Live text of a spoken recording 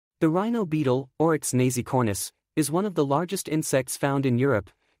The rhino beetle, Oryx nasicornis, is one of the largest insects found in Europe,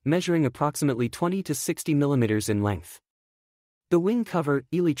 measuring approximately 20 to 60 millimeters in length. The wing cover,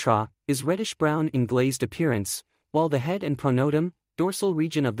 elytra, is reddish-brown in glazed appearance, while the head and pronotum, dorsal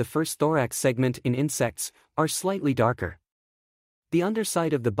region of the first thorax segment in insects, are slightly darker. The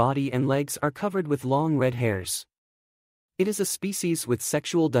underside of the body and legs are covered with long red hairs. It is a species with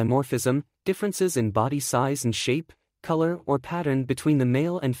sexual dimorphism, differences in body size and shape, color or pattern between the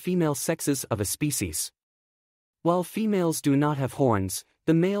male and female sexes of a species. While females do not have horns,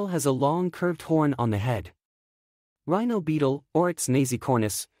 the male has a long curved horn on the head. Rhino beetle, Oryx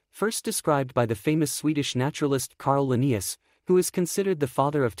nasicornis, first described by the famous Swedish naturalist Carl Linnaeus, who is considered the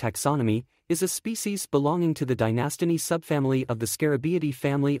father of taxonomy, is a species belonging to the Dynastinae subfamily of the Scarabaeidae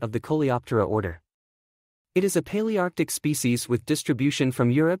family of the Coleoptera order. It is a Palearctic species with distribution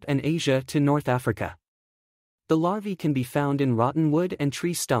from Europe and Asia to North Africa. The larvae can be found in rotten wood and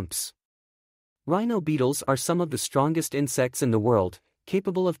tree stumps. Rhino beetles are some of the strongest insects in the world,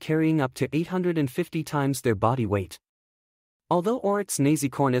 capable of carrying up to 850 times their body weight. Although Oryx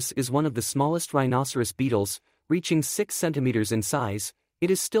nasicornis is one of the smallest rhinoceros beetles, reaching 6 centimeters in size,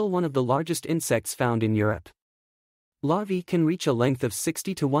 it is still one of the largest insects found in Europe. Larvae can reach a length of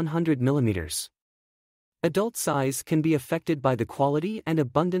 60 to 100 millimeters. Adult size can be affected by the quality and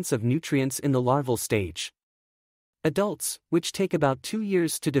abundance of nutrients in the larval stage. Adults, which take about 2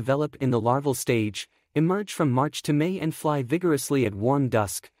 years to develop in the larval stage, emerge from March to May and fly vigorously at warm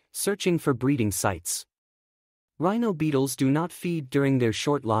dusk, searching for breeding sites. Rhino beetles do not feed during their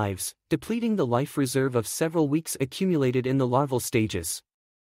short lives, depleting the life reserve of several weeks accumulated in the larval stages.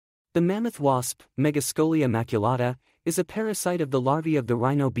 The mammoth wasp, Megascolia maculata, is a parasite of the larvae of the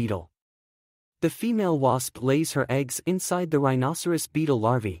rhino beetle. The female wasp lays her eggs inside the rhinoceros beetle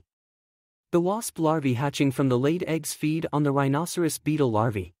larvae. The wasp larvae hatching from the laid eggs feed on the rhinoceros beetle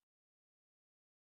larvae.